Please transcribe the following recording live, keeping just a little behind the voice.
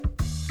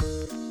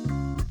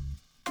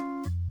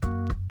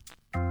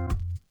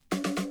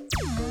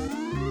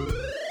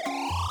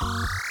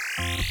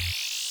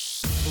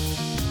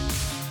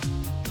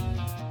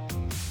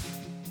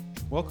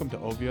Welcome to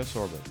OVS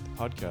Orbit, the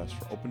podcast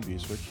for Open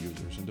vSwitch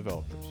users and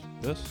developers.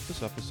 This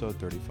is episode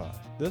 35.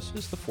 This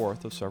is the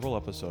fourth of several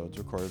episodes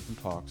recorded from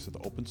talks at the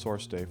Open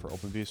Source Day for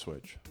Open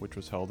vSwitch, which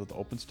was held at the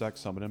OpenStack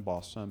Summit in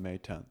Boston on May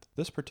 10th.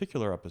 This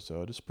particular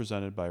episode is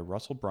presented by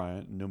Russell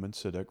Bryant and Newman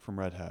Siddick from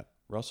Red Hat.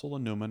 Russell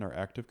and Newman are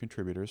active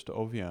contributors to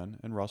OVN,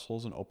 and Russell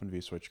is an Open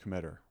vSwitch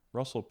committer.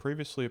 Russell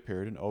previously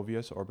appeared in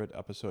OVS Orbit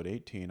episode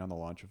 18 on the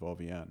launch of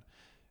OVN.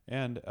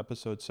 And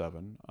Episode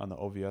 7 on the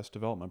OVS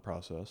development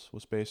process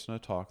was based on a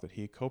talk that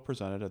he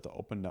co-presented at the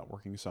Open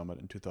Networking Summit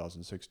in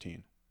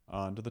 2016.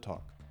 On to the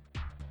talk.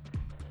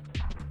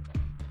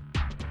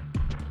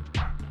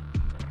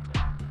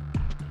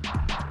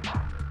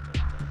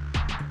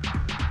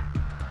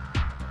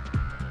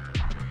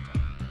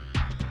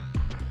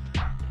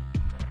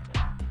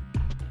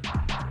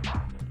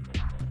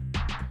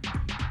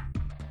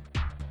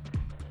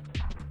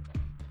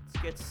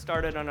 Let's get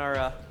started on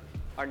our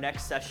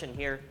next session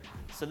here.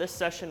 So this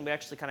session, we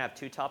actually kind of have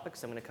two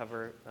topics. I'm going to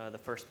cover the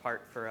first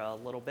part for a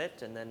little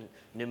bit, and then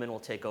Newman will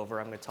take over.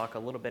 I'm going to talk a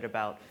little bit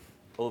about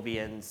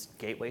OVN's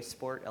gateway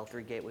support,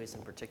 L3 gateways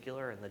in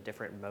particular, and the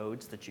different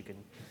modes that you can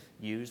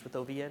use with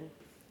OVN.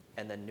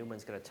 And then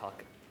Newman's going to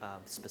talk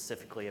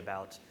specifically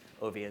about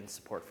OVN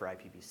support for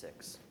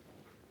IPv6.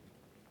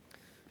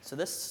 So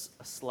this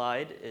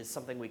slide is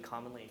something we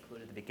commonly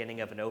include at the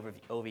beginning of an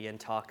OVN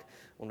talk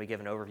when we give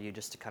an overview,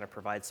 just to kind of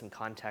provide some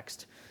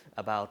context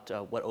about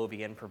what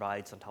OVN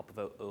provides on top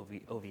of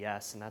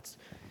OVS, and that's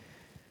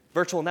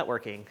virtual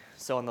networking.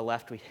 So on the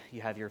left,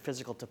 you have your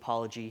physical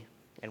topology,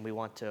 and we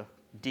want to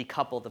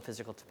decouple the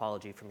physical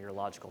topology from your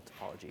logical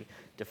topology,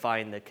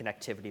 define the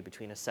connectivity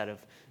between a set of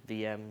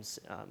VMs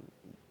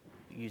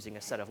using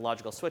a set of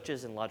logical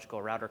switches and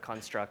logical router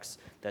constructs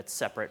that's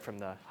separate from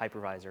the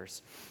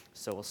hypervisors.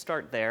 So we'll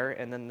start there,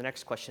 and then the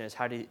next question is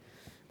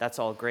that's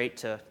all great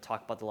to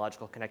talk about the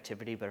logical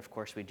connectivity, but of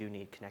course we do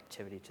need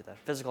connectivity to the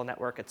physical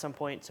network at some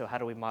point, so how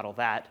do we model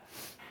that?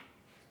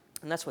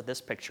 And that's what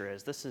this picture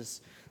is. This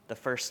is the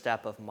first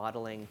step of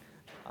modeling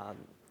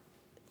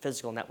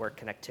physical network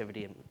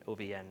connectivity in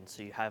OVN.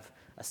 So you have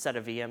a set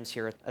of VMs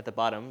here at the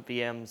bottom,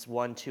 VMs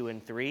 1, 2,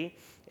 and 3,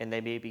 and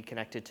they may be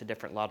connected to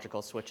different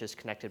logical switches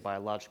connected by a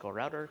logical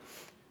router.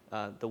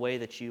 The way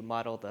that you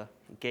model the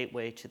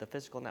gateway to the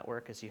physical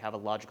network is you have a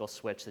logical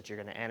switch that you're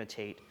going to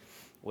annotate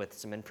with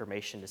some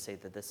information to say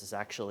that this is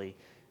actually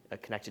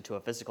connected to a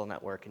physical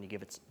network, and you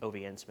give its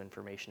OVN some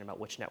information about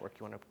which network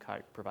you want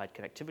to provide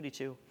connectivity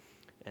to,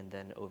 and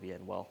then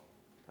OVN will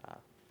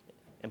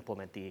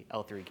implement the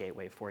L3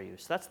 gateway for you.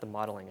 So that's the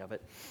modeling of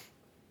it.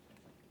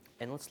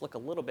 And let's look a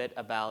little bit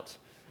about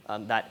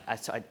that.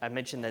 I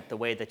mentioned that the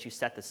way that you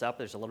set this up,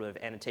 there's a little bit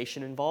of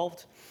annotation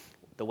involved.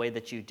 The way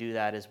that you do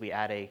that is we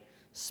add a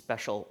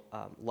special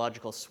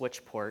logical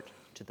switch port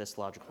to this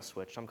logical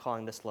switch. I'm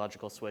calling this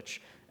logical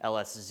switch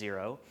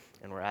LS0,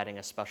 and we're adding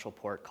a special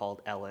port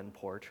called LN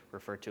port,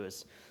 referred to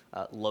as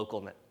local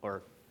net,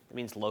 or it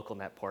means local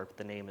net port, but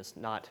the name is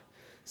not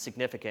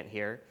significant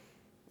here.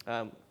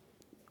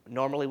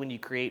 Normally when you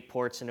create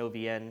ports in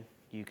OVN,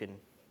 you can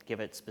give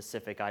it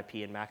specific IP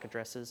and MAC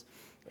addresses.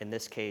 In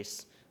this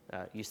case,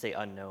 you say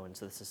unknown,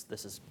 so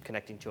this is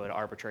connecting to an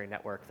arbitrary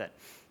network that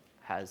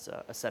has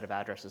a set of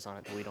addresses on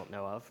it that we don't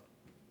know of.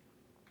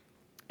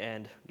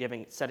 And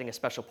setting a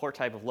special port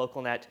type of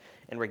local net,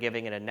 and we're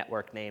giving it a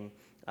network name,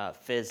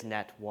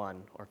 PhysNet1,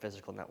 or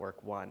Physical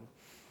Network 1.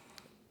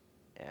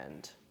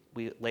 And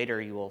later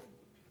we will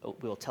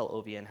tell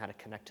OVN how to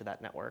connect to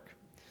that network.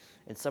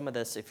 And some of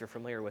this, if you're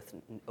familiar with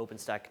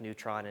OpenStack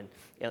Neutron and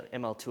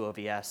ML2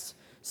 OVS,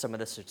 some of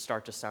this should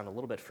start to sound a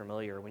little bit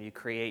familiar. When you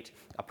create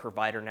a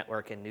provider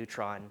network in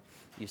Neutron,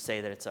 you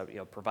say that it's a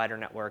provider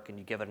network, and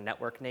you give it a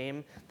network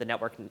name. The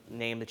network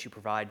name that you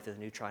provide to the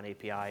Neutron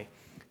API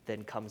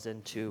then comes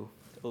into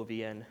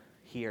OVN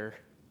here.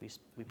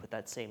 We put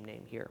that same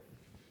name here.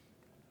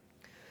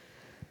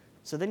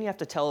 So then you have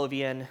to tell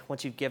OVN,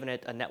 once you've given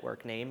it a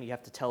network name, you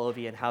have to tell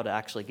OVN how to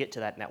actually get to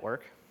that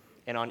network.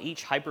 And on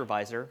each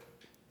hypervisor,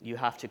 you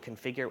have to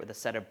configure it with a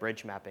set of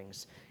bridge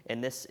mappings.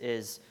 And this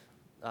is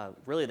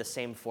really the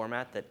same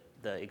format that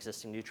the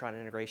existing Neutron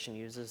integration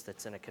uses.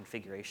 That's in a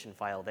configuration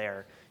file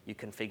there. You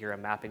configure a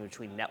mapping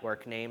between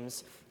network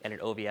names and an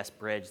OVS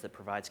bridge that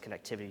provides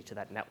connectivity to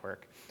that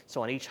network.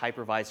 So on each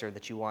hypervisor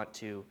that you want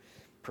to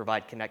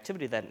provide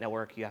connectivity to that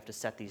network, you have to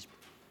set this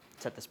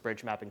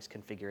bridge mappings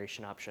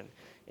configuration option.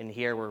 And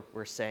here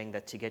we're saying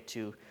that to get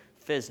to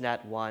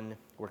PhysNet1,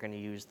 we're going to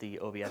use the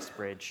OVS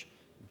bridge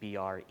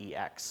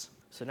BREX.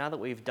 So now that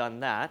we've done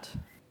that,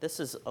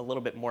 this is a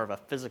little bit more of a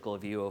physical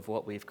view of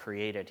what we've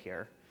created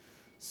here.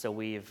 So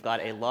we've got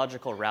a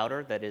logical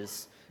router that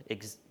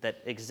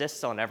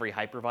exists on every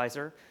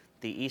hypervisor.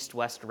 The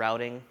east-west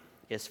routing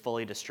is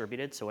fully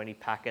distributed, so any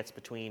packets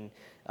between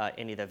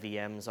any of the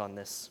VMs on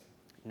this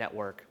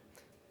network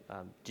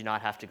do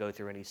not have to go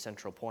through any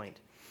central point.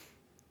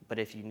 But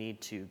if you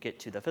need to get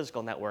to the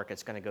physical network,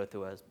 it's going to go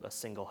through a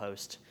single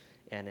host.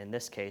 And in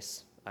this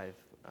case, I've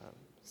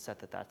set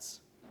that that's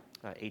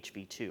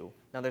HV2.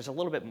 Now there's a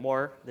little bit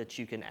more that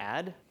you can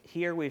add.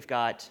 Here we've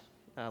got,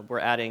 we're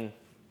adding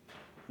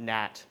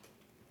NAT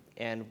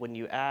And when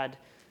you add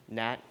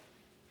NAT,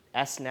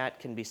 SNAT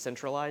can be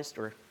centralized,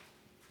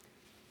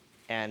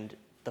 and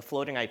the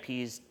floating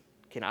IPs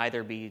can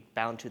either be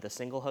bound to the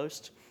single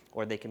host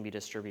or they can be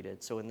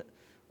distributed. So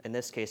in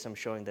this case, I'm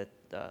showing that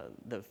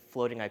the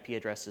floating IP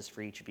addresses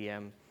for each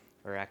VM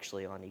are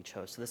actually on each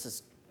host.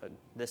 So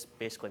this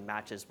basically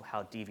matches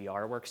how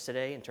DVR works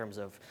today in terms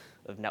of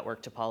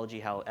network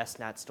topology, how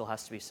SNAT still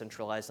has to be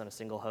centralized on a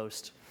single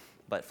host,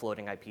 but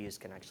floating IPs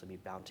can actually be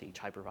bound to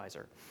each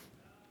hypervisor.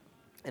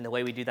 And the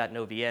way we do that in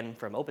OVN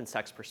from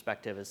OpenStack's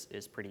perspective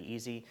is pretty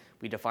easy.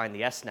 We define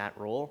the SNAT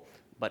rule,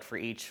 but for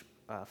each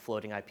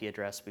floating IP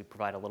address, we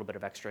provide a little bit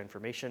of extra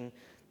information,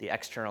 the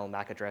external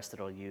MAC address that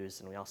it'll use,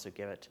 and we also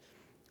give it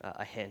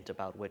a hint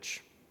about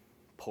which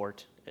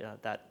port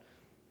that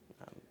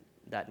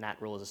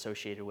NAT rule is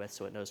associated with,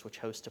 so it knows which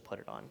host to put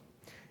it on.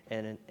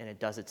 And it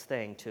does its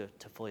thing to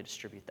fully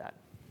distribute that.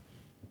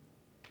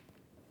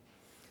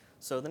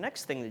 So the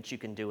next thing that you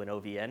can do in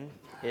OVN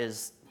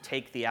is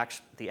take the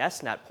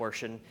SNAT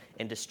portion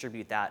and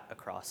distribute that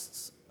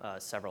across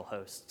several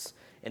hosts.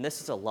 And this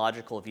is a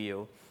logical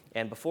view.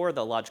 And before,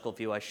 the logical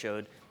view I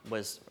showed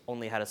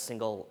only had a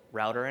single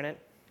router in it.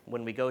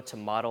 When we go to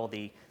model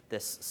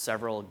this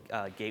several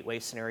gateway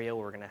scenario,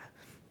 we're going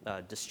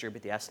to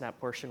distribute the SNAT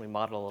portion. We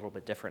model a little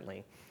bit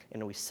differently.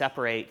 And we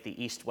separate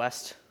the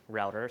east-west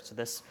router. So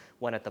this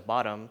one at the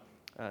bottom,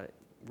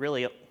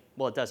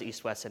 it does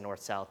east-west and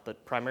north-south,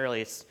 but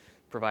primarily it's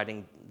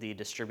providing the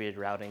distributed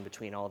routing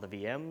between all the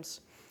VMs.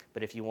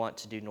 But if you want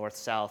to do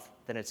north-south,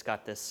 then it's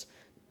got this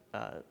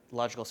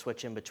logical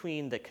switch in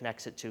between that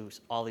connects it to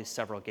all these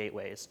several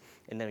gateways.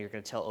 And then you're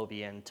going to tell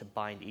OVN to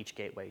bind each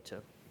gateway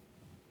to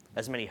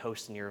as many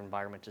hosts in your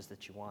environment as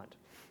that you want.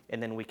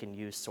 And then we can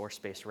use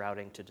source-based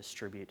routing to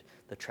distribute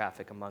the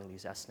traffic among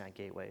these SNAT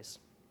gateways.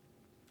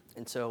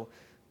 And so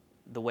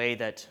the way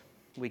that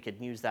we could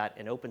use that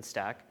in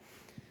OpenStack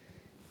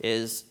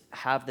is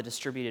have the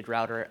distributed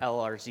router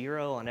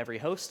LR0 on every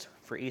host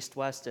for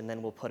east-west, and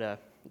then we'll put a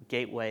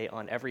gateway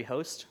on every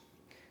host,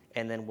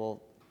 and then we'll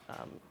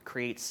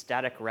create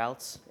static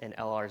routes in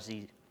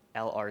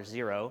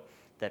LR0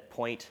 that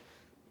point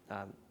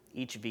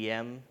each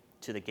VM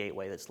to the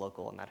gateway that's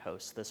local on that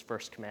host. This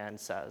first command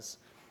says,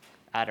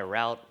 add a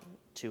route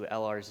to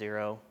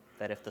LR0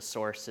 that if the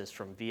source is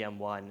from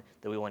VM1,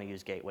 that we want to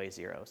use gateway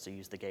 0, so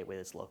use the gateway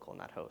that's local on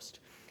that host.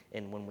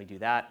 And when we do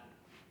that,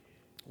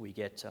 we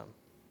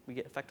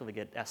effectively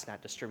get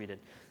SNAT distributed.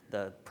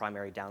 The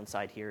primary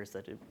downside here is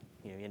that you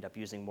end up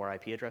using more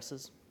IP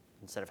addresses.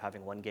 Instead of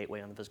having one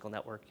gateway on the physical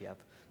network, you have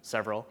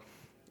several.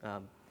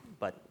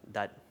 But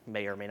that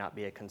may or may not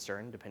be a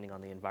concern, depending on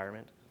the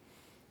environment.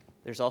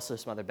 There's also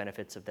some other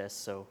benefits of this.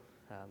 So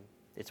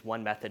it's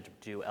one method to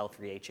do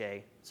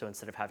L3HA. So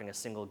instead of having a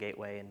single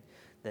gateway and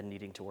then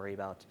needing to worry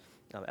about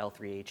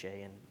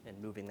L3HA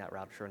and moving that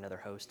route to another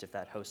host, if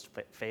that host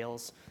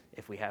fails,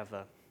 if we have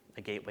a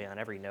gateway on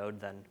every node,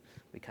 then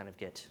we kind of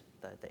get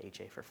the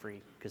HA for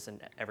free, because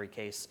in every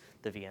case,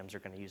 the VMs are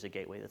going to use a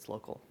gateway that's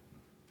local.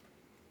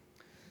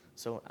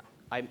 So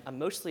I've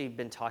mostly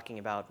been talking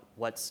about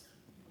what's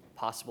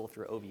possible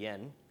through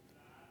OVN.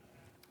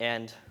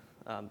 And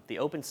the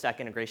OpenStack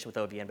integration with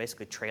OVN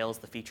basically trails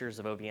the features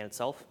of OVN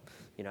itself.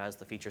 As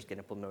the features get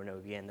implemented in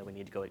OVN, then we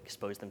need to go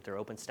expose them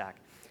through OpenStack.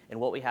 And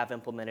what we have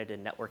implemented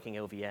in networking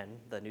OVN,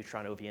 the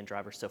Neutron OVN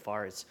driver so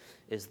far, is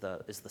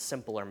the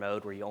simpler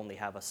mode where you only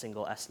have a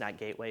single SNAT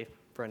gateway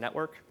for a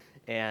network.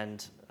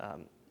 And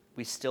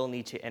we still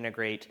need to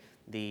integrate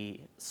the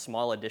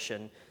small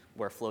addition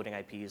where floating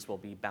IPs will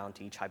be bound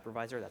to each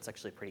hypervisor. That's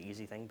actually a pretty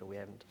easy thing, but we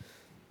haven't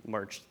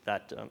merged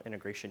that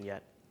integration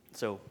yet.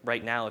 So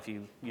right now, if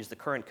you use the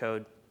current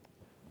code,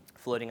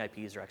 floating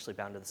IPs are actually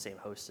bound to the same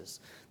host as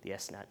the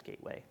SNAT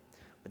gateway.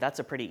 But that's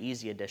a pretty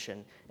easy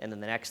addition. And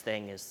then the next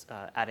thing is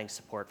adding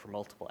support for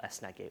multiple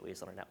SNAT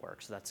gateways on our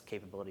network. So that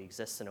capability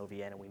exists in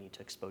OVN, and we need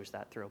to expose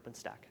that through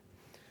OpenStack.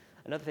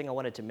 Another thing I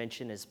wanted to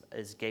mention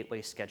is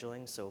gateway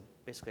scheduling. So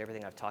basically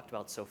everything I've talked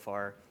about so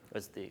far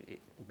was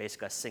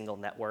basically a single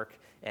network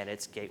and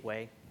its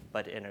gateway.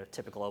 But in a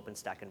typical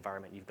OpenStack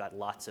environment, you've got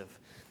lots of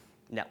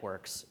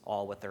networks,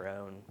 all with their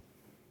own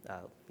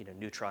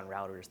Neutron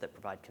routers that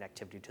provide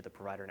connectivity to the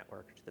provider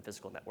network, to the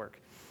physical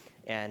network.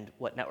 And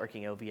what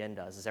networking OVN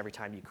does is every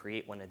time you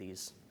create one of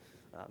these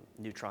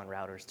Neutron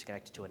routers to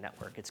connect it to a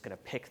network, it's going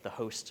to pick the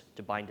host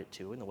to bind it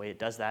to. And the way it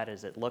does that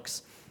is it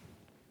looks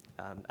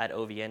at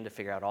OVN to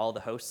figure out all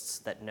the hosts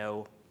that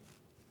know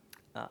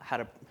how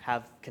to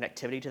have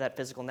connectivity to that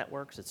physical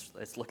network. So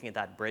it's looking at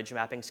that bridge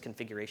mappings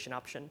configuration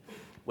option,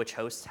 which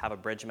hosts have a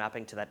bridge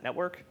mapping to that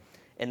network,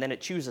 and then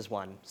it chooses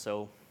one.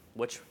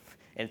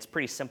 And it's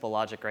pretty simple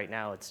logic right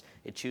now.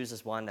 It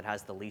chooses one that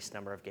has the least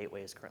number of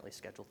gateways currently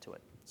scheduled to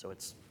it. So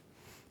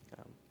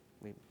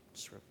we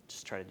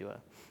just try to do a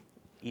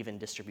even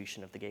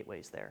distribution of the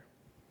gateways there.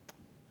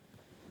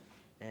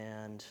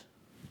 And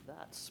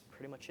that's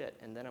pretty much it.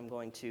 And then I'm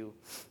going to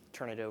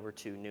turn it over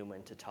to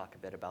Newman to talk a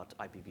bit about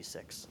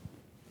IPv6.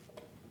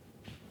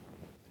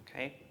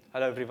 Okay.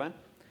 Hello, everyone.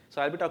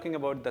 So I'll be talking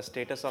about the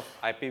status of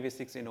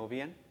IPv6 in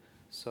OVN.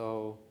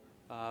 So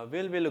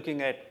we'll be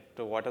looking at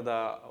what are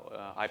the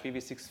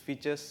IPv6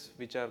 features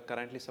which are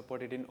currently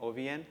supported in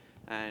OVN,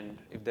 and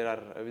if there are,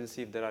 we'll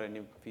see if there are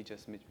any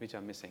features which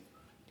are missing.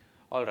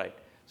 All right.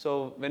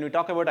 So when we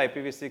talk about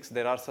IPv6,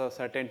 there are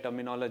certain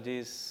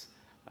terminologies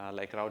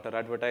like router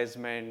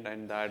advertisement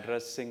and the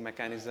addressing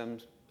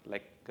mechanisms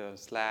like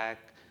SLAAC,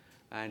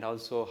 and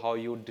also how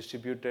you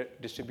distribute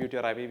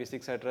your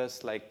IPv6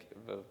 address like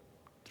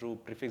through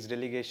prefix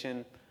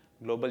delegation,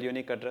 global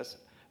unique address.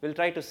 We'll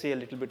try to see a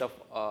little bit of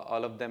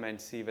all of them and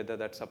see whether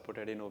that's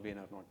supported in OVN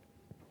or not.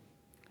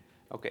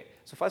 Okay,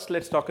 so first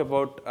let's talk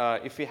about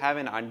if you have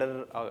an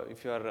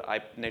if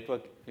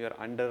your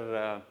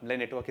underlay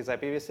network is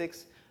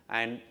IPv6,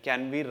 and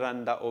can we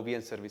run the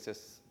OVN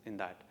services in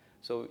that?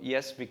 So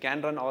yes, we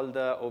can run all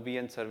the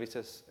OVN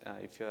services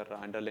if your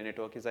underlay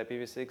network is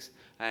IPv6,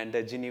 and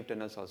the Geneve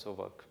tunnels also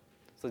work.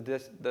 So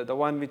this, the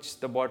one which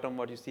the bottom,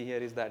 what you see here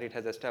is that it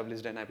has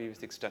established an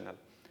IPv6 tunnel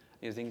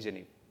using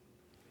Geneve.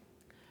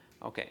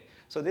 Okay,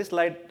 so this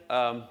slide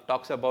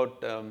talks about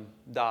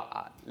the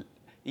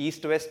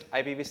east-west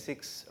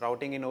IPv6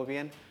 routing in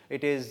OVN.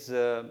 It is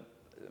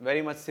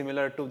very much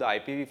similar to the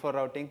IPv4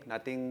 routing,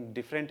 nothing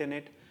different in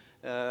it.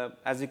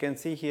 As you can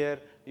see here,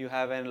 you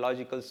have a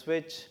logical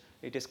switch.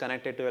 It is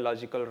connected to a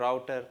logical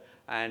router,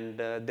 and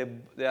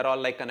they are all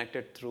like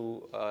connected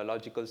through a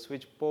logical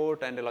switch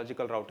port and a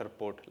logical router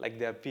port, like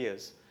they are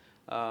peers.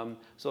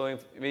 So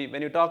if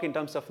when you talk in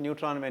terms of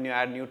neutron, when you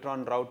add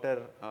neutron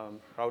router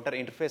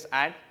interface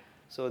add,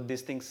 so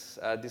these things,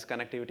 this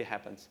connectivity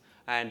happens.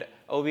 And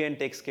OVN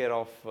takes care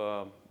of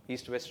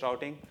east-west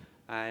routing,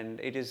 and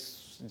it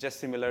is just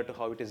similar to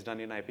how it is done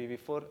in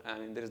IPv4,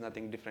 and there is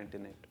nothing different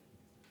in it.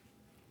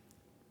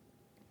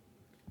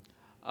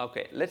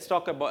 Okay, let's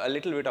talk about a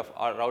little bit of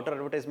our router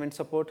advertisement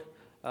support.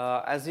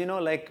 As you know,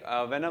 like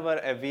whenever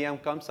a VM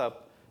comes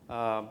up,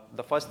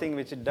 the first thing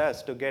which it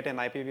does to get an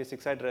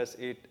IPv6 address,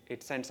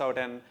 it sends out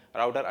an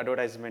router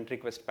advertisement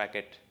request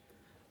packet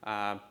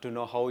to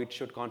know how it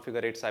should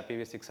configure its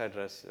IPv6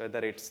 address, whether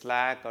it's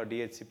SLAAC or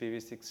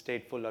DHCPv6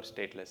 stateful or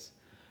stateless.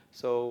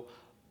 So,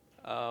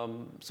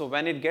 so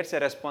when it gets a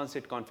response,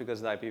 it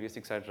configures the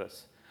IPv6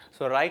 address.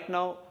 So right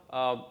now,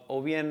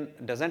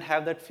 OVN doesn't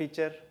have that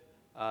feature.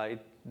 It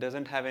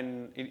doesn't have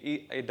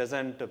it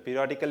doesn't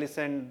periodically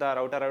send the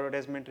router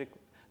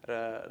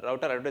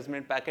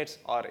advertisement packets,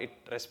 or it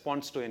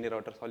responds to any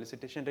router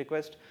solicitation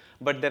request.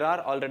 But there are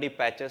already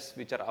patches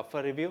which are up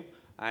for review,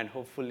 and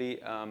hopefully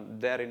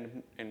they're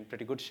in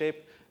pretty good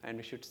shape, and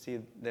we should see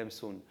them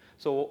soon.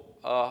 So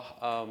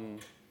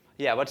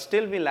yeah, but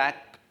still we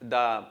lack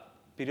the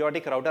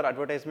periodic router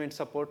advertisement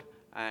support,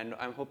 and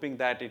I'm hoping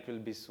that it will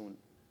be soon.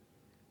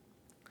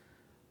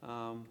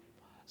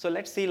 So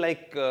let's see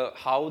like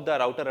how the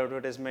router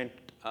advertisement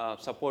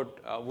support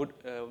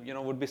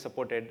would be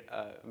supported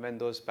when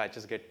those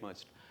patches get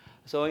merged.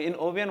 So in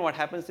OVN, what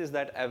happens is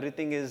that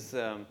everything is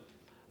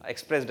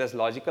expressed as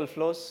logical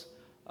flows.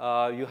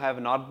 You have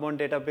a northbound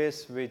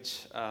database,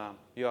 which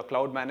your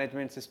cloud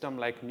management system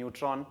like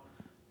Neutron,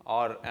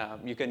 or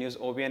you can use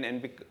OVN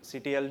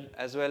NBCTL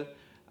as well,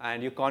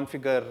 and you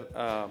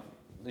configure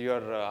your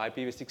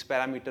IPv6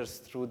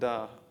 parameters through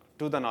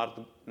to the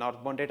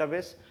northbound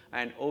database,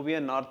 and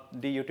OVN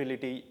NorthD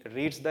utility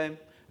reads them,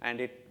 and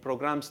it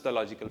programs the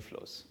logical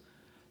flows.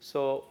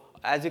 So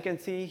as you can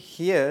see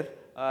here,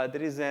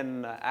 there is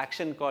an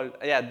action called,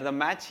 the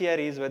match here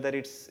is whether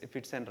if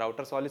it's a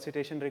router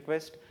solicitation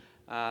request,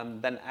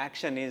 then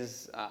action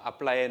is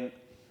apply an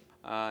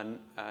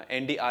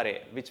NDRA,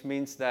 which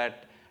means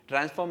that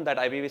transform that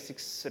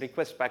IPv6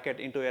 request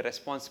packet into a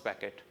response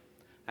packet.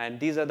 And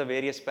these are the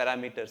various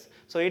parameters.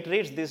 So it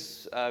reads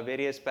these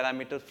various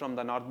parameters from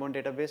the northbound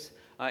database.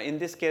 In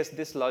this case,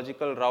 this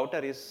logical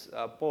router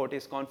port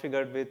is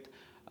configured with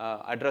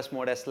address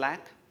mode as SLAAC,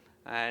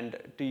 and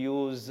to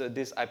use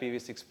this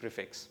IPv6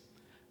 prefix.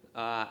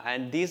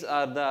 And these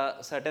are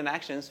the certain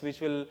actions which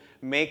will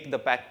make the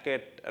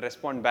packet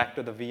respond back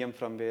to the VM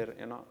from where,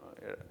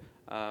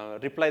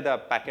 reply the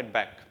packet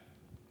back.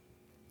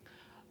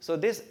 So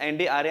this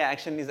NDRA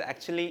action is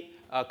actually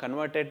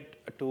converted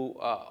to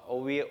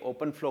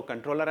OpenFlow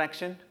controller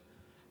action.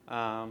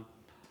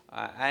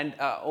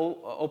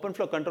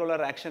 OpenFlow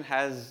controller action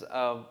has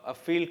a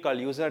field called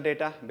user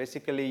data.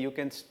 Basically, you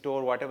can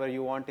store whatever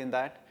you want in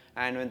that.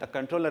 And when the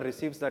controller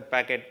receives that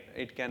packet,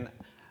 it can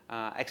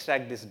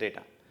extract this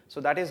data. So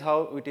that is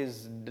how it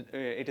is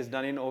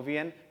done in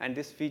OVN. And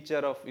this feature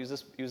of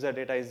user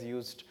data is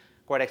used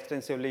quite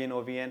extensively in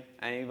OVN.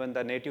 And even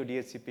the native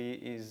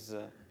DHCP is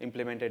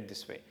implemented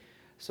this way.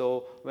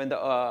 So when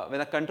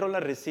the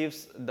controller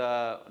receives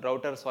the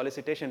router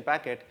solicitation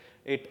packet,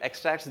 it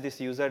extracts this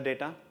user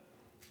data.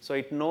 So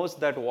it knows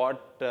that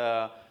what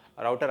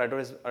router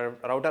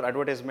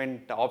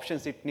advertisement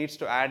options it needs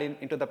to add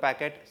into the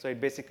packet. So it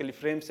basically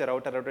frames a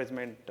router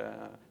advertisement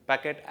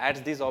packet,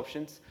 adds these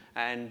options,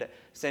 and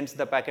sends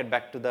the packet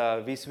back to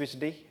the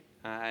vSwitchD.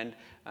 And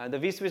the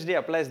vSwitchD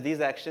applies these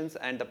actions,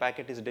 and the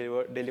packet is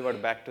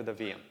delivered back to the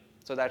VM.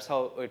 So that's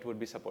how it would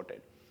be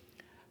supported.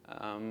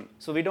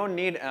 So we don't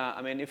need,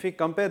 if we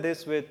compare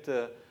this with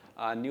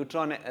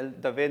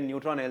the way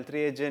Neutron L3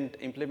 agent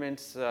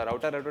implements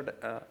router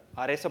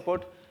array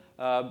support.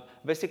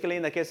 Basically,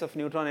 in the case of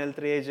Neutron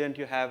L3 agent,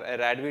 you have a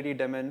RADVD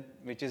daemon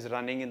which is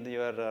running in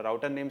your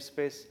router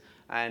namespace,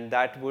 and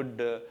that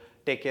would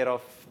take care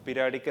of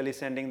periodically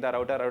sending the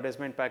router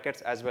advertisement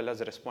packets as well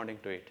as responding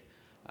to it.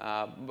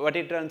 But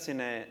it runs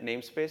in a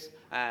namespace,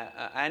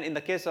 and in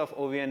the case of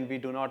OVN, we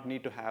do not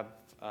need to have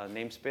a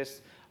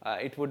namespace.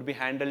 It would be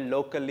handled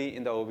locally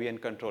in the OVN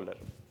controller.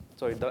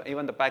 So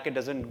even the packet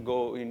doesn't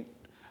go in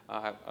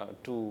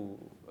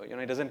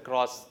it doesn't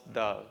cross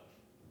the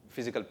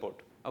physical port.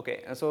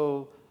 Okay,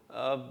 so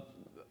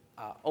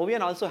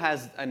OVN also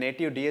has a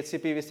native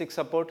DHCP v6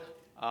 support.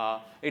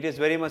 It is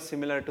very much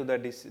similar to the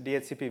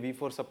DHCP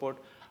v4 support.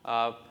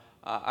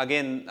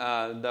 Again,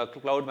 the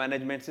cloud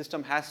management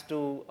system has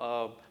to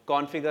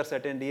configure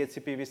certain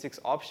DHCP v6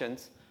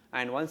 options,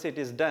 and once it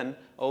is done,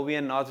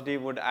 OVN Northd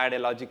would add a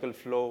logical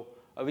flow,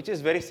 which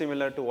is very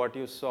similar to what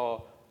you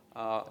saw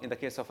in the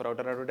case of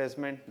router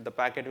advertisement. The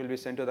packet will be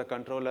sent to the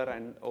controller,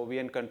 and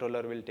OVN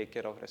controller will take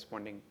care of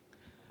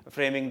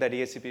framing the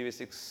DHCP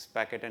v6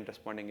 packet and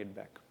responding it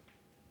back.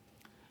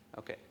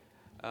 Okay.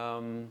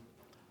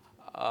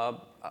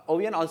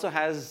 OVN also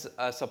has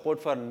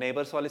support for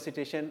neighbor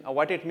solicitation.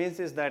 What it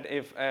means is that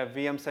if a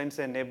VM sends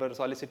a neighbor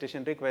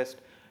solicitation request,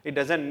 it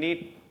doesn't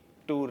need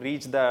to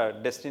reach the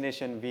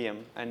destination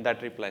VM and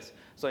that replies.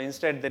 So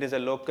instead, there is a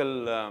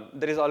local,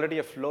 there is already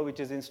a flow which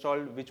is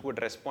installed which would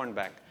respond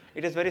back.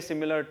 It is very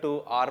similar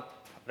to ARP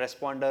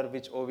responder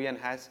which OVN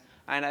has,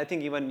 and I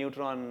think even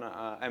Neutron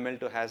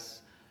ML2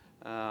 has,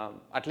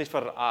 at least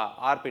for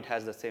ARP, it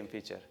has the same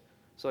feature.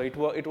 So it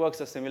works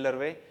a similar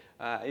way.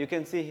 You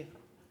can see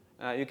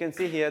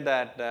here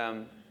that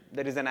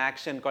there is an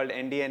action called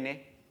NDNA,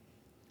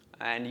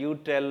 and you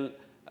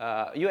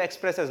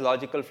express as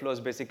logical flows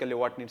basically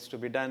what needs to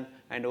be done,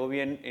 and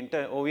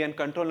OVN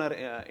controller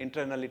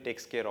internally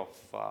takes care of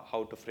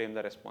how to frame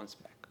the response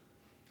back.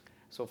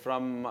 So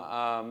from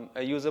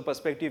a user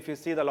perspective, if you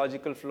see the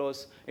logical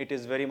flows, it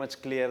is very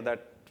much clear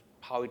that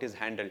how it is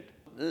handled.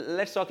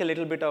 Let's talk a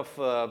little bit of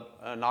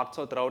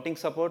north-south routing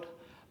support.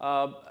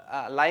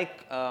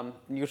 Like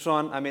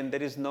Neutron, I mean,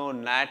 there is no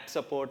NAT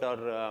support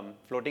or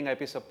floating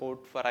IP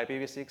support for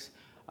IPv6.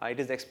 It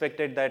is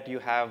expected that you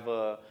have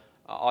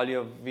all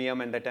your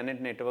VM and the tenant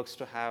networks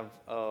to have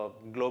a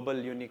global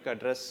unique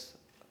address,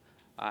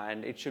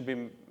 and it should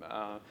be,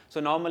 so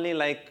normally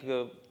like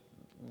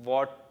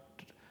what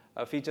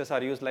features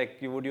are used,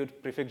 like you would use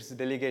prefix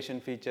delegation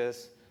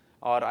features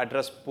or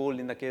address pool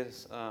in the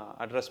case,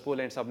 address pool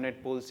and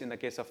subnet pools in the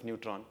case of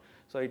Neutron.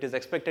 So it is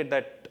expected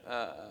that,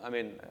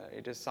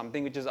 it is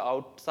something which is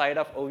outside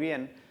of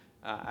OVN,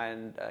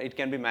 and it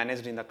can be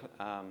managed in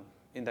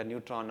the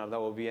Neutron or the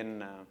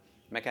OVN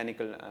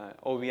mechanical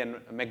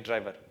OVN mech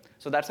driver.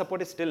 So that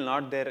support is still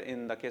not there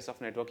in the case of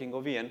networking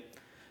OVN.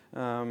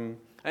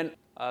 And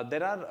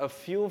there are a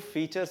few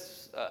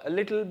features,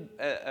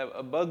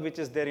 a bug which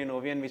is there in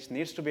OVN which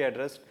needs to be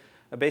addressed.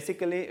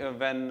 Basically,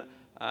 when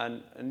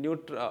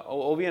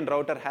OVN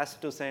router has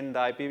to send the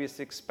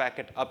IPv6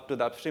 packet up to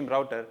the upstream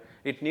router,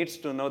 it needs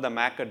to know the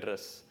MAC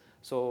address.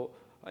 So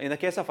in the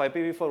case of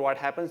IPv4, what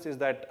happens is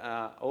that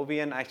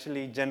OVN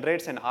actually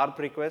generates an ARP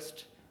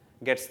request,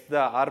 gets the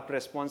ARP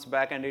response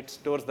back, and it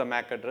stores the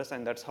MAC address,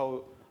 and that's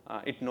how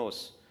it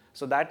knows.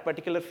 So that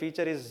particular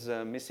feature is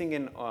missing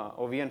in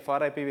OVN for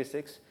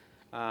IPv6.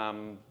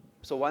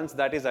 So once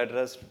that is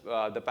addressed,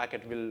 the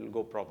packet will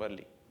go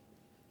properly.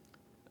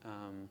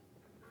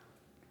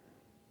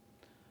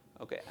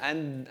 Okay,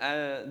 and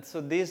so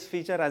this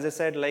feature, as I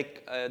said,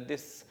 like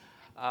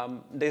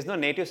there's no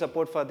native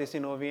support for this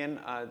in OVN.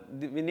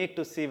 We need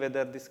to see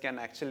whether this can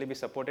actually be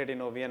supported in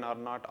OVN or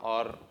not,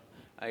 or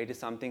it is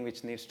something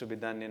which needs to be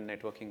done in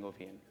networking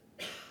OVN.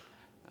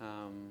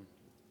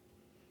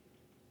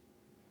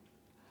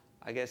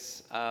 I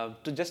guess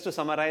just to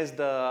summarize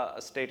the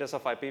status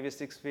of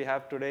IPv6 we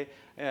have today,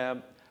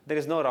 there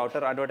is no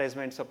router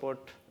advertisement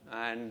support,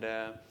 and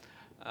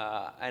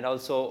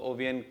also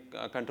OVN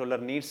controller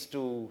needs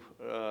to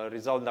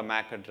resolve the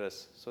MAC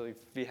address. So if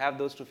we have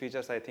those two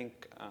features, I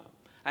think,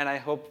 and I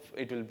hope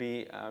it will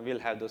be, we'll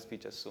have those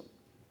features soon.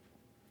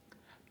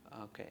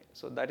 Okay,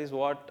 so that is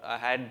what I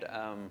had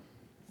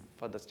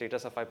for the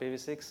status of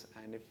IPv6,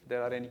 and if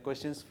there are any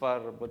questions for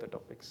both the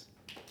topics.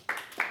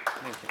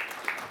 Thank you.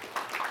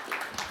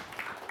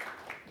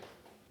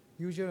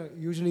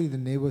 Usually the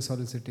neighbor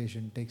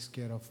solicitation takes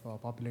care of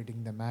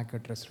populating the MAC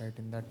address, right?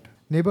 In that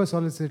neighbor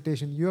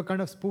solicitation, you are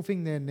kind of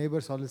spoofing the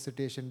neighbor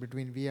solicitation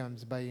between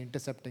VMs by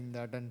intercepting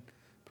that and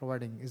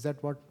providing. Is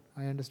that what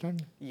I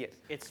understand? Yes.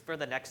 It's for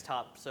the next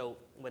hop. So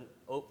when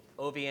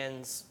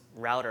OVN's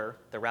router,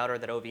 the router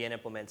that OVN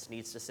implements,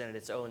 needs to send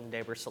its own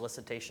neighbor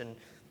solicitation,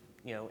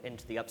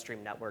 into the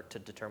upstream network to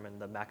determine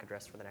the MAC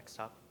address for the next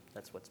hop.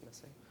 That's what's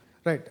missing.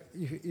 Right.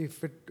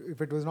 If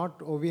it was not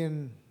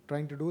OVN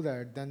trying to do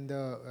that, then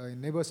the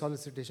neighbor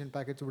solicitation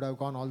packets would have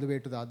gone all the way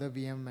to the other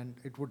VM, and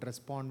it would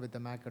respond with the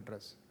MAC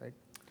address, right?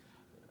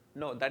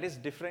 No, that is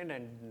different,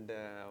 and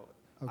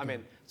okay.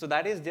 so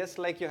that is just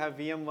like you have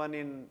VM1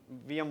 and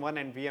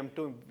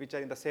VM2, which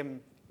are in the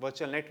same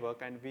virtual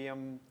network and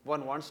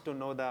VM1 wants to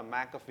know the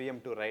MAC of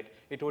VM2, right?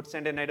 It would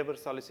send a neighbor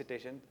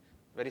solicitation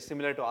very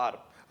similar to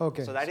ARP.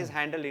 Okay. So that is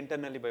handled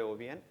internally by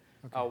OVN.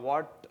 Okay.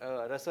 What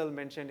Russell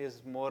mentioned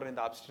is more in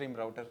the upstream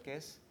router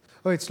case.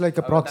 Oh, it's like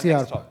a the proxy next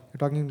ARP. stop. You're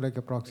talking like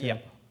a proxy Yeah.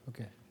 ARP.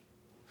 Okay.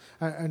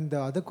 And the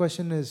other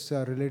question is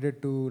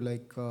related to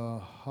like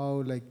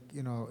how like,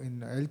 you know, in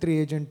L3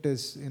 agent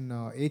is in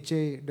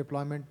HA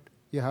deployment,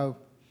 you have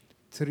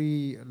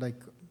three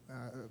like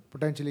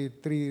potentially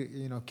three,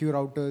 you know, queue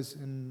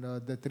routers in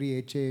the three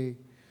HA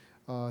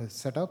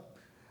setup.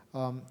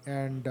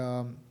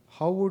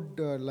 How would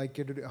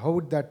how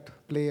would that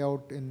play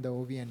out in the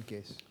OVN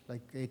case,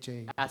 like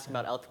HA? Asking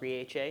about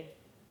L3HA.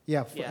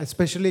 Yeah, Yeah.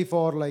 especially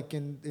for like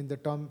in the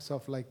terms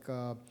of like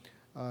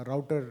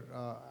router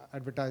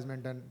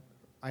advertisement, and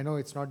I know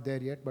it's not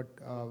there yet, but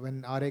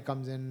when RA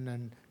comes in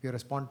and you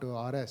respond to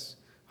RS,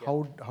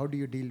 Yeah. how do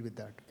you deal with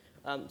that?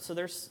 So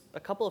there's a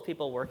couple of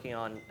people working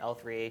on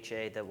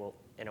L3HA that will,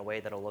 in a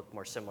way that'll look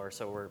more similar.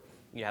 So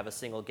you have a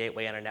single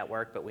gateway on a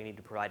network, but we need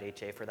to provide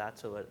HA for that.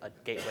 So a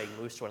gateway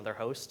moves to another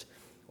host,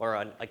 or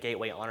a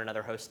gateway on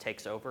another host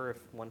takes over if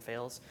one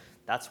fails.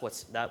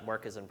 That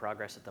work is in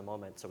progress at the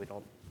moment. So we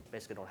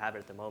basically don't have it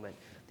at the moment.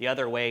 The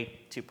other way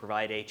to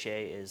provide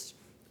HA is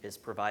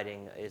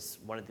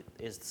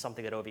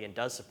something that OVN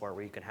does support,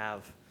 where you can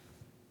have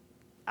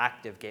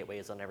active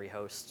gateways on every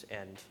host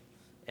and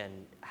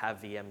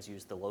have VMs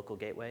use the local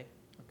gateway.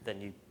 Okay.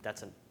 Then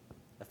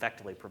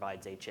effectively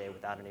provides HA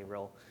without any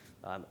real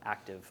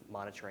active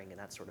monitoring and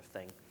that sort of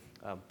thing.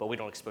 But we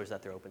don't expose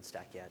that through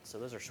OpenStack yet. So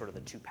those are sort of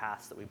the two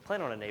paths that we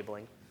plan on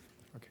enabling.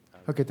 Okay.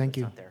 Okay. Thank It's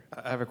you. not there.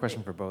 I have a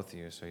question for both of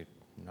you, so you're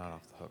not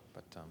off the hook.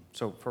 But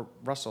so for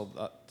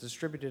Russell,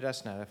 distributed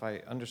SNAT, if I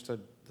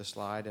understood the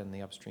slide and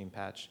the upstream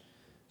patch,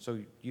 so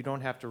you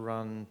don't have to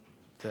run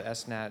the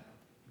SNAT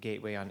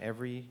gateway on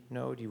every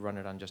node. You run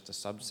it on just a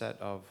subset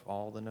of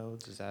all the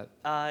nodes. Is that?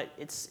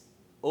 It's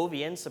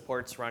OVN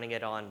supports running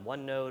it on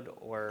one node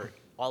or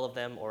all of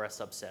them or a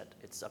subset.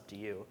 It's up to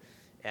you.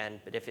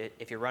 But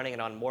if you're running it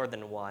on more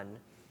than one,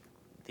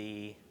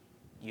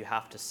 you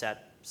have to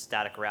set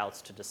static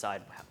routes to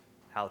decide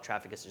how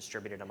traffic is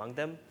distributed among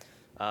them.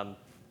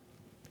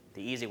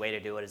 The easy way to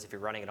do it is if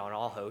you're running it on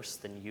all hosts,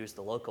 then you use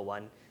the local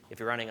one. If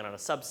you're running it on a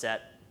subset,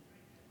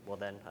 well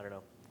then, I don't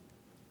know,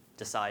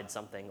 decide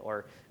something.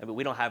 But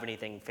we don't have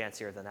anything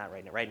fancier than that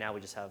right now. Right now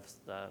we just have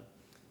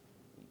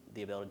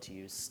the ability to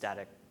use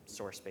static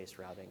source-based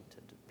routing to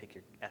pick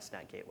your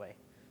SNAT gateway.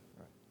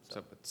 Right.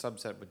 So but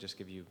subset would just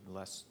give you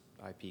less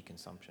IP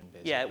consumption,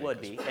 basically. Yeah, it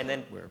would be. And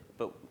then,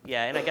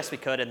 and I guess we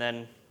could, and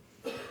then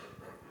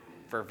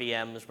for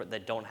VMs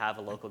that don't have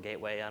a local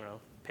gateway, I don't know,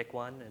 pick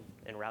one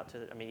and route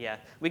to it. I mean, yeah,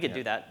 we could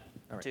do that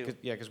All right. too.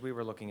 Yeah, because we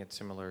were looking at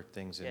similar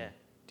things in Yeah.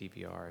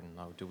 DVR,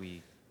 and do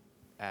we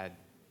add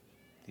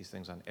these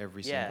things on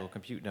every Yeah. single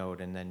compute node,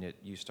 and then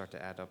you start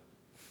to add up?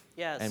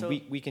 Yeah, And so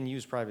we can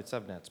use private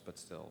subnets, but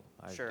still,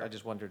 Sure. I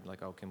just wondered,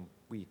 like, can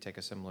we take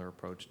a similar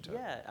approach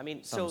to I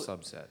mean, some so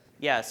subset?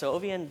 yeah, so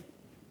OVN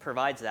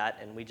provides that,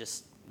 and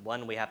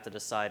we have to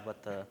decide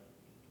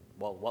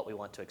what we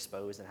want to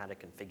expose and how to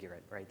configure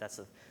it, right? That's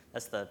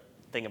the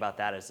thing about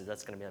that is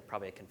that's going to be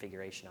probably a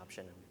configuration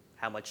option. And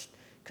how much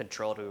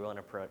control do we want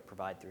to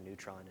provide through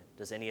Neutron? And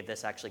does any of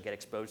this actually get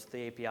exposed to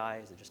the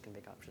API? Is it just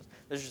config options?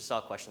 Those are just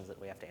all questions that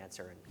we have to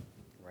answer and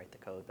write the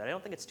code. But I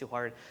don't think it's too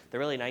hard. The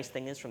really nice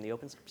thing is from the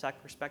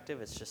OpenStack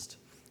perspective, it's just,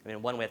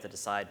 one, we have to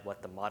decide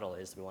what the model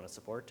is we want to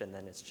support, and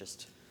then it's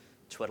just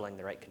twiddling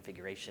the right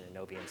configuration in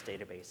OVN's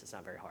database. It's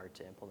not very hard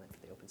to implement for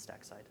the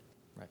OpenStack side.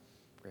 Right,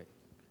 great.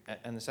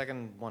 And the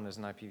second one is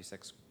an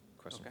IPv6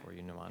 question Okay. for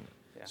you, Numan.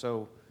 Yeah.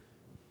 So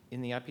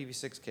in the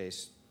IPv6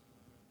 case,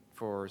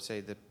 for, say,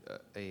 that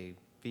a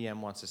VM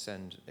wants to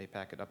send a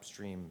packet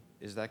upstream,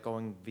 is that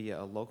going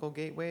via a local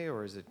gateway,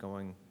 or is it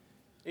going?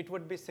 It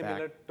would be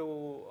similar to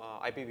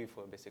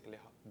IPv4, basically,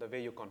 the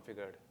way you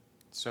configured.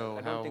 So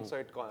I don't think so.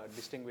 It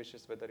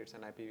distinguishes whether it's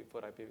an IPv4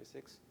 or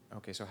IPv6.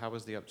 Okay, so how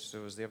was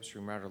is the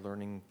upstream router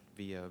learning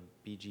via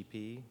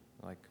BGP?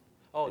 Like,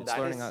 Oh, it's that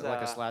learning is,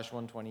 like a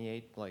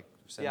 /128, like.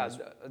 send Yeah, this-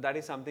 that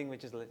is something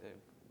which is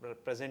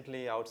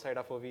presently outside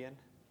of OVN.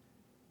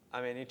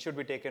 It should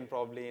be taken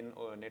probably in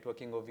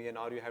networking OVN,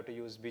 or you have to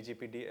use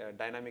BGP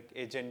dynamic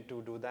agent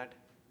to do that.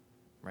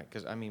 Right,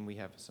 because we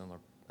have a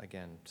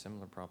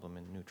similar problem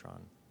in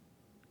Neutron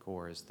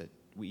core is that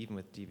even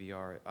with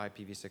DVR,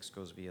 IPv6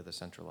 goes via the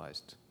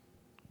centralized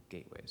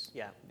gateways.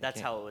 Yeah, It that's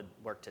can't- how it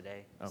would work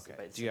today. Okay.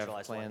 By Do you have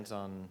centralized line. plans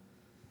on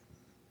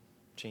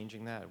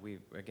changing that?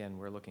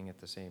 We're looking at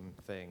the same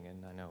thing,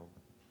 and I know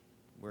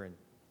we're in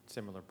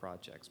similar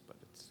projects, but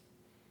it's,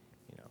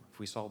 if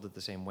we solved it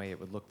the same way, it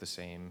would look the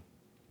same,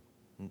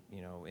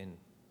 in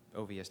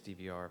OVS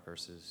DVR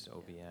versus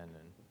OVN,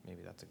 and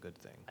maybe that's a good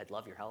thing. I'd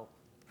love your help.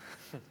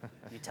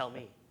 You tell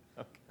me.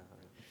 Okay.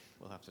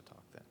 We'll have to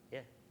talk then. Yeah,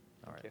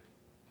 All right. Okay.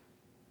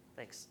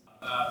 thanks.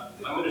 I'm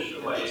going to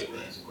show my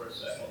ignorance for a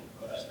second,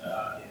 but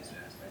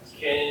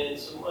can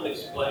someone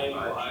explain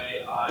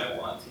why I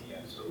want to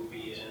use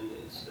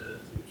OVN instead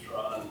of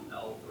Neutron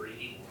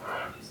L3?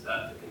 Is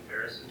that the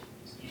comparison?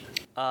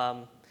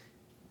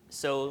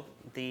 So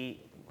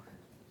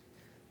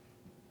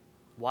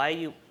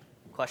why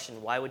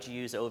would you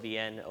use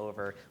OVN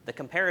over, the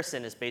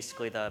comparison is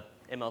basically the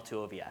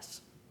ML2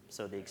 OVS,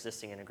 so the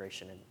existing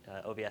integration,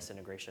 OVS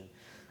integration.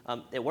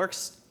 It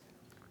works,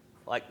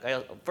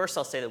 first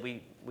I'll say that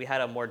we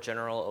had a more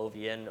general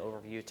OVN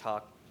overview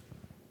talk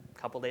a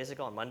couple days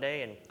ago on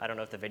Monday, and I don't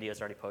know if the video is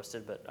already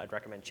posted, but I'd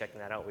recommend checking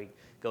that out. We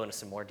go into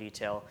some more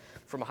detail.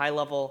 From a high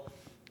level,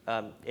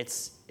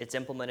 it's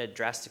implemented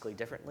drastically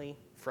differently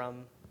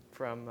from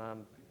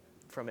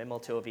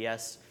ML2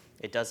 OVS.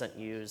 It doesn't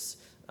use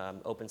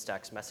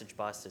OpenStack's message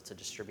bus. It's a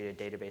distributed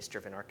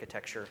database-driven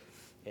architecture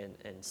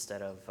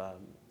instead of,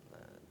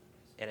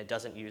 and it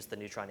doesn't use the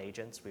Neutron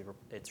agents.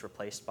 It's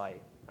replaced by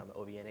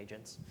OVN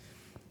agents.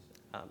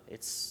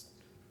 It's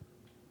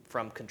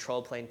from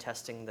control plane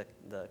testing.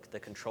 The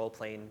control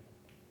plane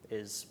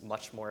is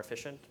much more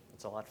efficient.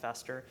 It's a lot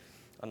faster.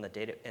 And the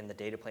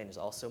data plane is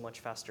also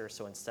much faster.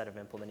 So instead of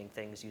implementing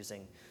things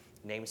using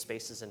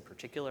namespaces in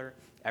particular,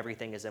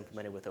 everything is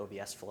implemented with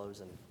OVS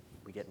flows, and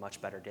we get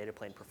much better data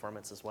plane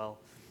performance as well.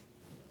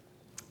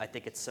 I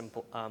think it's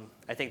simple.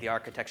 I think the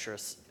architecture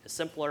is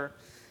simpler.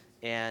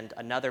 And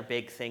another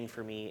big thing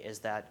for me is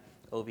that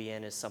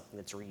OVN is something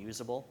that's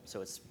reusable.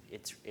 So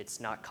it's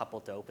not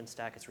coupled to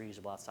OpenStack. It's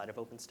reusable outside of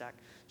OpenStack.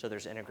 So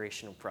there's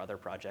integration for other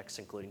projects,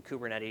 including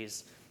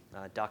Kubernetes,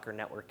 Docker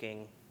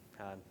networking,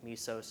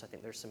 Mesos. I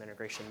think there's some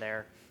integration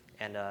there,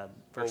 and a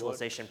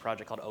virtualization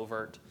project called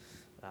Overt.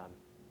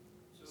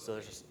 So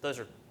those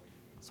are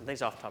some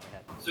things off the top of my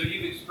head. So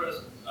you've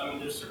expressed,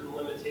 there's certain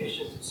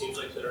limitations, it seems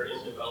like, that are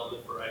in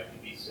development for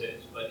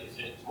IPv6, but is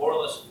it more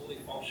or less fully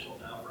functional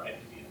now for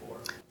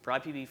IPv4? For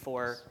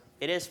IPv4,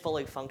 it is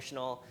fully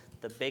functional.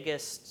 The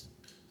biggest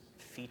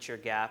feature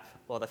gap,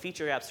 well, the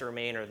feature gaps that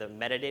remain are the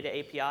metadata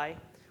API,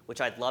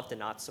 which I'd love to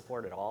not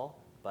support at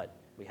all, but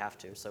we have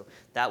to. So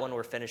that one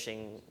we're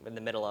finishing in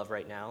the middle of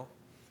right now.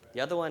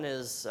 The other one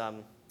is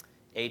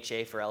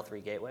HA for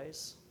L3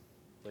 gateways,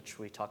 which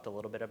we talked a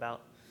little bit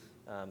about.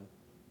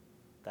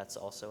 That's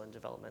also in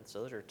development.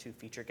 So those are two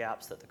feature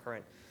gaps that the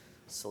current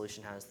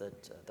solution has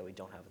that we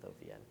don't have with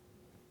OVN.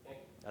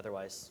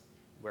 Otherwise,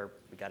 we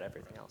got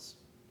everything else.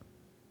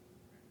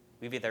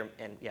 We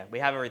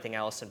have everything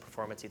else, and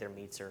performance either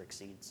meets or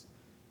exceeds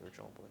the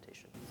original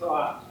implementation. So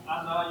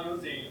I'm not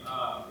using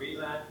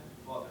VLAN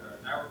for the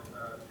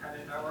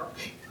tenant network.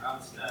 I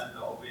understand the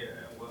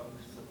OVN will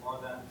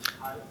support that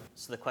type.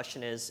 So the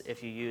question is,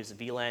 if you use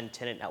VLAN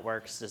tenant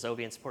networks, does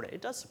OVN support it?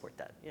 It does support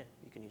that. Yeah,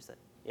 you can use that.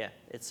 Yeah,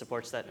 it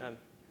supports that.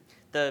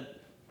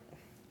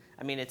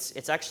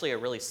 It's actually a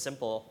really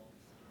simple.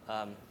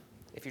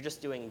 If you're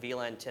just doing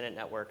VLAN tenant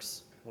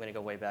networks, I'm going to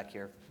go way back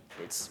here.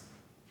 It's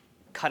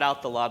cut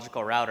out the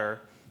logical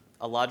router,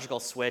 a logical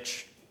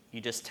switch.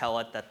 You just tell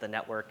it that the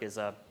network is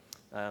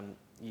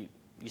you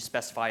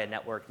specify a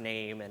network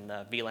name and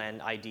the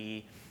VLAN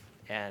ID,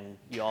 and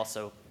you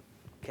also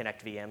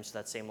connect VMs to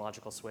that same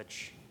logical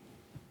switch.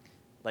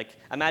 Like,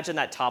 imagine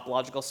that top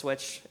logical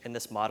switch in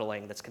this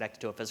modeling that's connected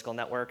to a physical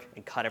network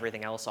and cut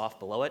everything else off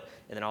below it,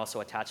 and then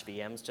also attach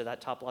VMs to that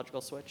top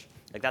logical switch.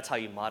 Like, that's how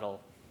you model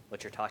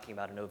what you're talking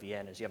about in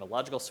OVN, is you have a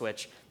logical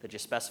switch that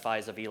just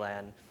specifies a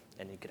VLAN,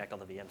 and you connect all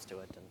the VMs to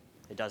it, and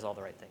it does all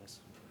the right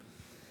things.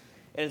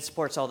 And it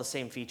supports all the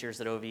same features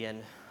that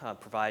OVN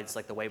provides,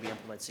 like the way we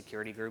implement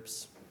security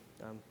groups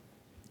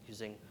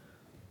using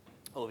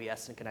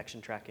OVS and connection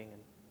tracking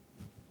and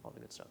all the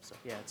good stuff. So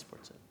yeah, it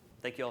supports it.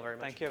 Thank you all very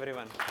much. Thank you,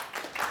 everyone.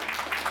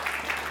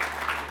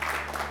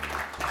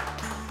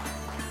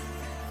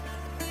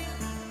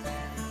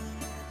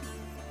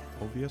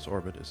 OVS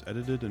Orbit is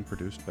edited and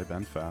produced by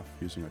Ben Pfaff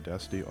using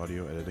Audacity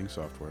audio editing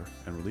software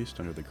and released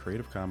under the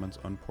Creative Commons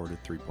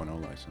Unported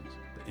 3.0 license.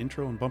 The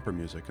intro and bumper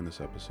music in this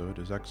episode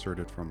is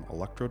excerpted from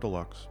Electro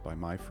Deluxe by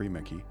My Free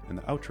Mickey and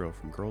the outro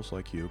from Girls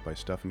Like You by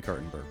Stefan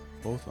Kartenberg,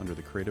 both under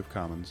the Creative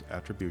Commons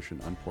Attribution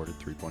Unported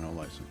 3.0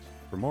 license.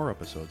 For more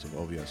episodes of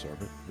OVS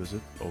Orbit,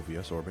 visit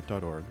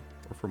ovsorbit.org,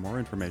 or for more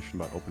information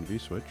about Open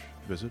vSwitch,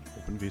 visit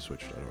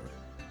openvswitch.org.